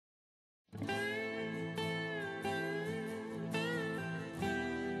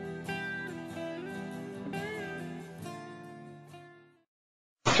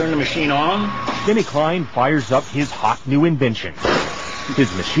turn the machine on. Denny Klein fires up his hot new invention.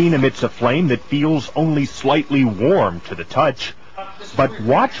 His machine emits a flame that feels only slightly warm to the touch. But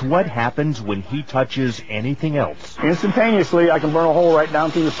watch what happens when he touches anything else. Instantaneously, I can burn a hole right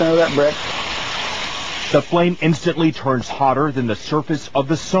down through the center of that brick. The flame instantly turns hotter than the surface of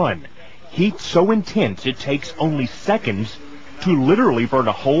the sun. Heat so intense it takes only seconds to literally burn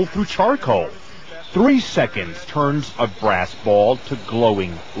a hole through charcoal. 3 seconds turns a brass ball to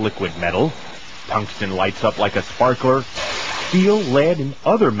glowing liquid metal. Tungsten lights up like a sparkler. Steel, lead, and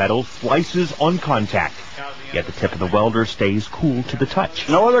other metals slices on contact. Yet the tip of the welder stays cool to the touch.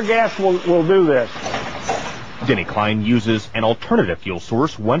 No other gas will do this. Denny Klein uses an alternative fuel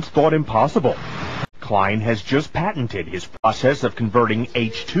source once thought impossible. Klein has just patented his process of converting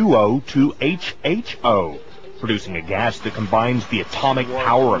H2O to HHO, producing a gas that combines the atomic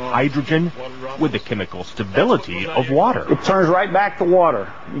power of hydrogen with the chemical stability of water. It turns right back to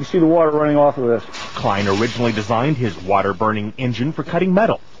water. You can see the water running off of this. Klein originally designed his water-burning engine for cutting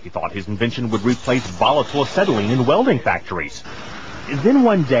metal. He thought his invention would replace volatile acetylene in welding factories. Then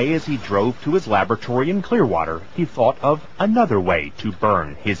one day, as he drove to his laboratory in Clearwater, he thought of another way to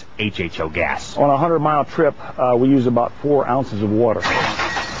burn his HHO gas. On a 100-mile trip, we use about 4 ounces of water.